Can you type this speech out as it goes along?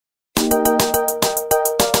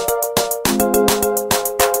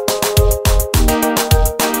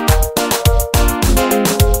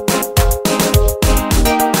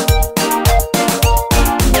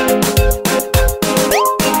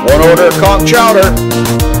conch chowder.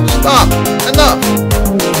 Stop. Enough.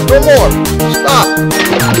 No more. Stop.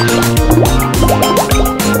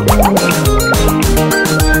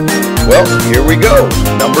 Well, here we go.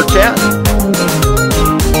 Number 10.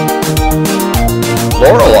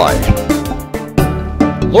 Lorelei.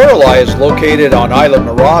 Lorelei is located on Isla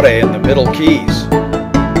Mirada in the Middle Keys.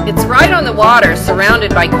 It's right on the water,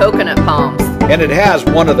 surrounded by coconut palms. And it has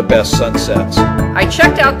one of the best sunsets. I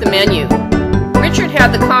checked out the menu. Richard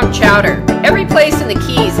had the conch chowder. Every place in the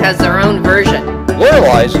Keys has their own version.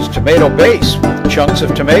 Lorelei's is tomato base with chunks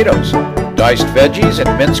of tomatoes, diced veggies,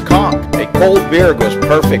 and minced conch. A cold beer goes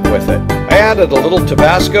perfect with it. I added a little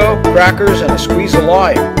Tabasco, crackers, and a squeeze of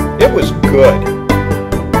lime. It was good.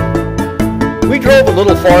 We drove a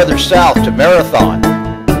little farther south to Marathon.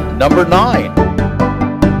 Number 9.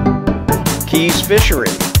 Keys Fishery.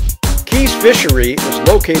 Keys Fishery is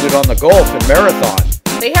located on the Gulf in Marathon.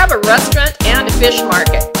 They have a restaurant and a fish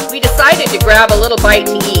market. We decided to grab a little bite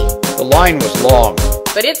to eat. The line was long.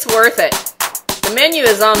 But it's worth it. The menu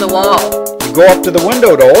is on the wall. You go up to the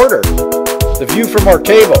window to order. The view from our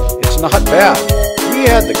table, it's not bad. We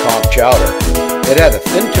had the conch chowder. It had a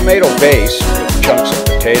thin tomato base with chunks of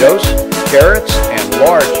potatoes, carrots, and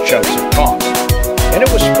large chunks of conch. And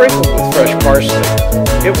it was sprinkled with fresh parsley.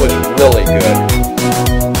 It was really good.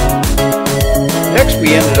 Next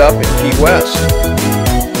we ended up in Key West.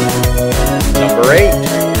 Number 8.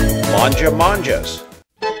 Manja Manjas.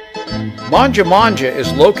 Manja Manja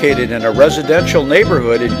is located in a residential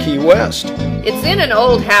neighborhood in Key West. It's in an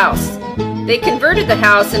old house. They converted the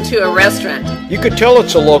house into a restaurant. You could tell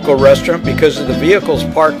it's a local restaurant because of the vehicles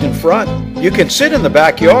parked in front. You can sit in the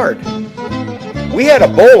backyard. We had a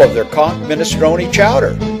bowl of their conch minestrone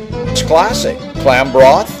chowder. It's classic. Clam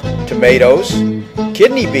broth, tomatoes,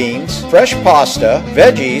 kidney beans, fresh pasta,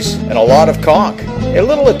 veggies, and a lot of conch. A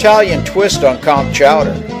little Italian twist on conch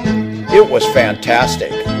chowder. It was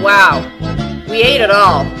fantastic. Wow, we ate it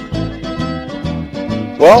all.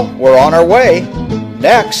 Well, we're on our way.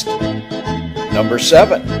 Next, number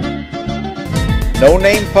 7. No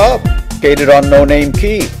Name Pub, located on No Name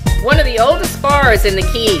Key. One of the oldest bars in the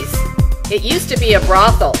Keys. It used to be a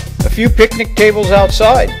brothel. A few picnic tables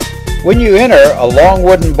outside. When you enter, a long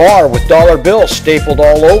wooden bar with dollar bills stapled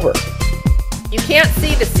all over. You can't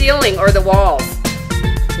see the ceiling or the walls.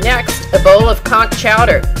 Next, a bowl of conch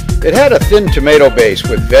chowder. It had a thin tomato base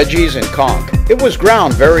with veggies and conch. It was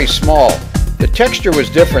ground very small. The texture was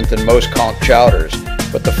different than most conch chowders,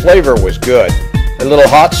 but the flavor was good. A little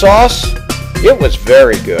hot sauce? It was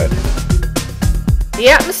very good. The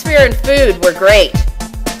atmosphere and food were great.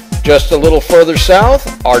 Just a little further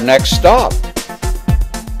south, our next stop.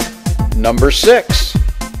 Number 6.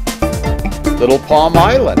 Little Palm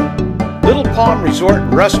Island. Little Palm Resort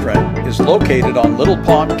and Restaurant is located on Little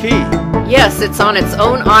Palm Key. Yes, it's on its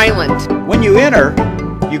own island. When you enter,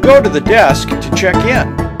 you go to the desk to check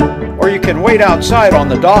in, or you can wait outside on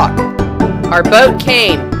the dock. Our boat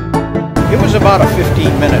came. It was about a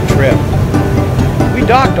 15-minute trip. We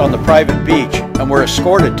docked on the private beach and were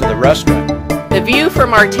escorted to the restaurant. The view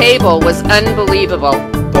from our table was unbelievable.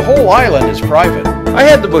 The whole island is private. I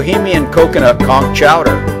had the Bohemian coconut conch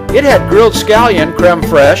chowder. It had grilled scallion, creme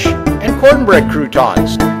fraiche, and cornbread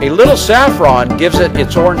croutons. A little saffron gives it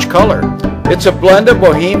its orange color. It's a blend of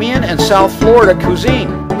Bohemian and South Florida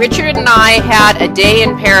cuisine. Richard and I had a day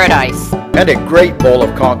in paradise. And a great bowl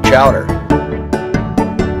of conch chowder.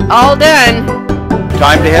 All done.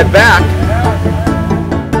 Time to head back.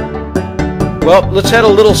 Well, let's head a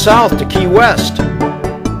little south to Key West.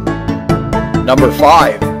 Number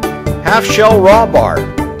 5. Half Shell Raw Bar.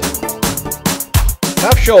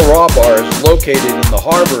 Half Shell Raw Bar is located in the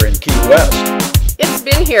harbor in Key West. It's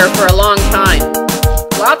been here for a long time.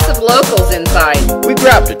 Lots of locals inside. We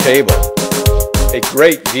grabbed a table. A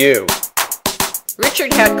great view.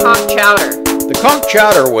 Richard had conch chowder. The conch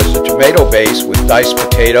chowder was a tomato base with diced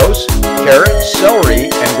potatoes, carrots, celery,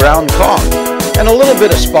 and ground conch, and a little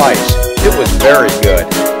bit of spice. It was very good.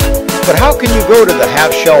 But how can you go to the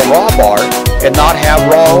Half Shell Raw Bar and not have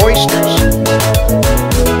raw oysters?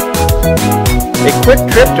 A quick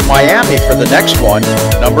trip to Miami for the next one,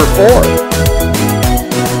 number 4.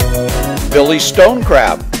 Billy's Stone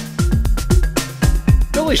Crab.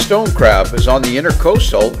 Billy's Stone Crab is on the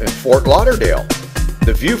Intercoastal in Fort Lauderdale.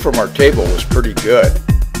 The view from our table was pretty good.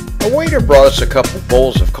 A waiter brought us a couple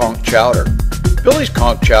bowls of conch chowder. Billy's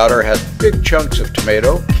conch chowder has big chunks of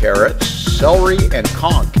tomato, carrots, celery, and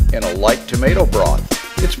conch in a light tomato broth.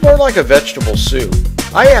 It's more like a vegetable soup.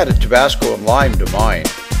 I added Tabasco and lime to mine.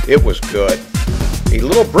 It was good. A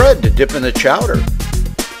little bread to dip in the chowder.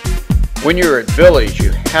 When you're at Billy's,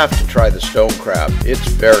 you have to try the stone crab. It's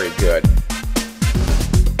very good.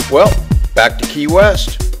 Well, back to Key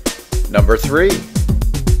West. Number 3.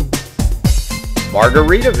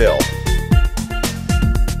 Margaritaville.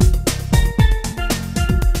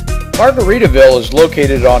 Margaritaville is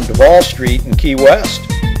located on Duval Street in Key West.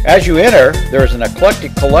 As you enter, there is an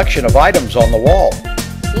eclectic collection of items on the wall.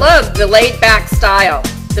 Love the laid-back style.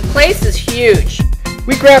 The place is huge.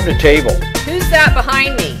 We grabbed a table. Who's that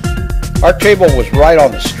behind me? Our table was right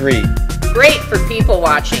on the street. Great for people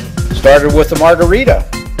watching. Started with a margarita.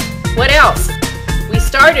 What else? We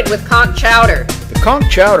started with Conch Chowder. The Conch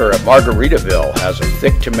Chowder at Margaritaville has a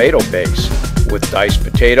thick tomato base with diced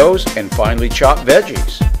potatoes and finely chopped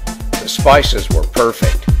veggies. The spices were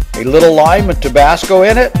perfect. A little lime and Tabasco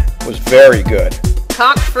in it was very good.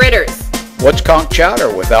 Conch fritters. What's Conch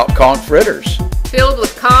Chowder without conch fritters? Filled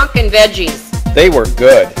with conch and veggies. They were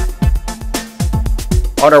good.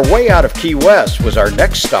 On our way out of Key West was our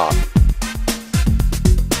next stop.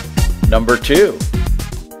 Number 2.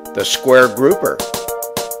 The Square Grouper.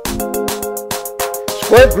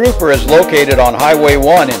 Square Grouper is located on Highway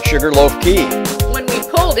 1 in Sugarloaf Key. When we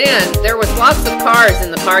pulled in, there was lots of cars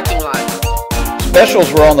in the parking lot.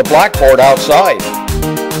 Specials were on the blackboard outside.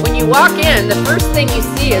 When you walk in, the first thing you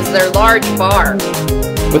see is their large bar.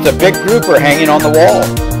 With a big grouper hanging on the wall.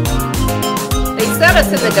 They set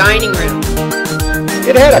us in the dining room.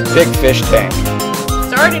 It had a big fish tank.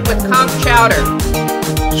 Started with Conch Chowder.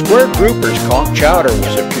 Square Grouper's Conch Chowder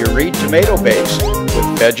was a pureed tomato base with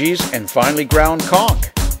veggies and finely ground conch.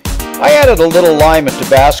 I added a little lime and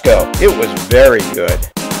Tabasco. It was very good.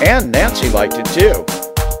 And Nancy liked it too.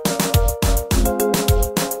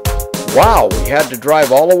 Wow, we had to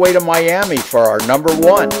drive all the way to Miami for our number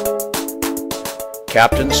 1.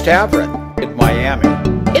 Captain's Tavern in Miami.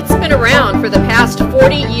 It's been around for the past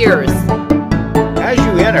 40 years. As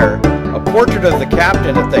you enter, a portrait of the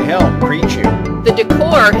captain at the helm greets you. The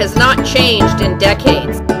decor has not changed in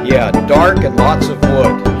decades. Yeah, dark and lots of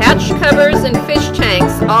wood. Hatch covers and fish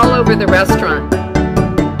tanks all over the restaurant.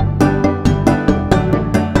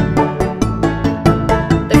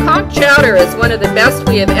 The Conch Chowder is one of the best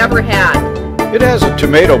we have ever had. It has a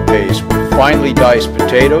tomato base with finely diced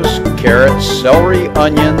potatoes, carrots, celery,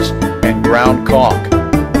 onions, and ground conch.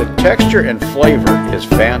 The texture and flavor is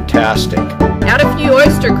fantastic. Add a few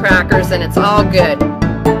oyster crackers and it's all good.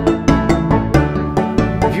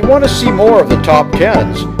 If you want to see more of the top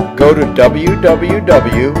 10s, go to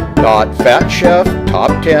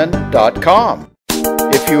www.fatchefTop10.com.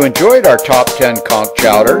 If you enjoyed our top 10 Conch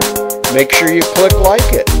Chowder, make sure you click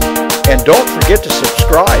like it. And don't forget to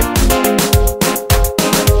subscribe.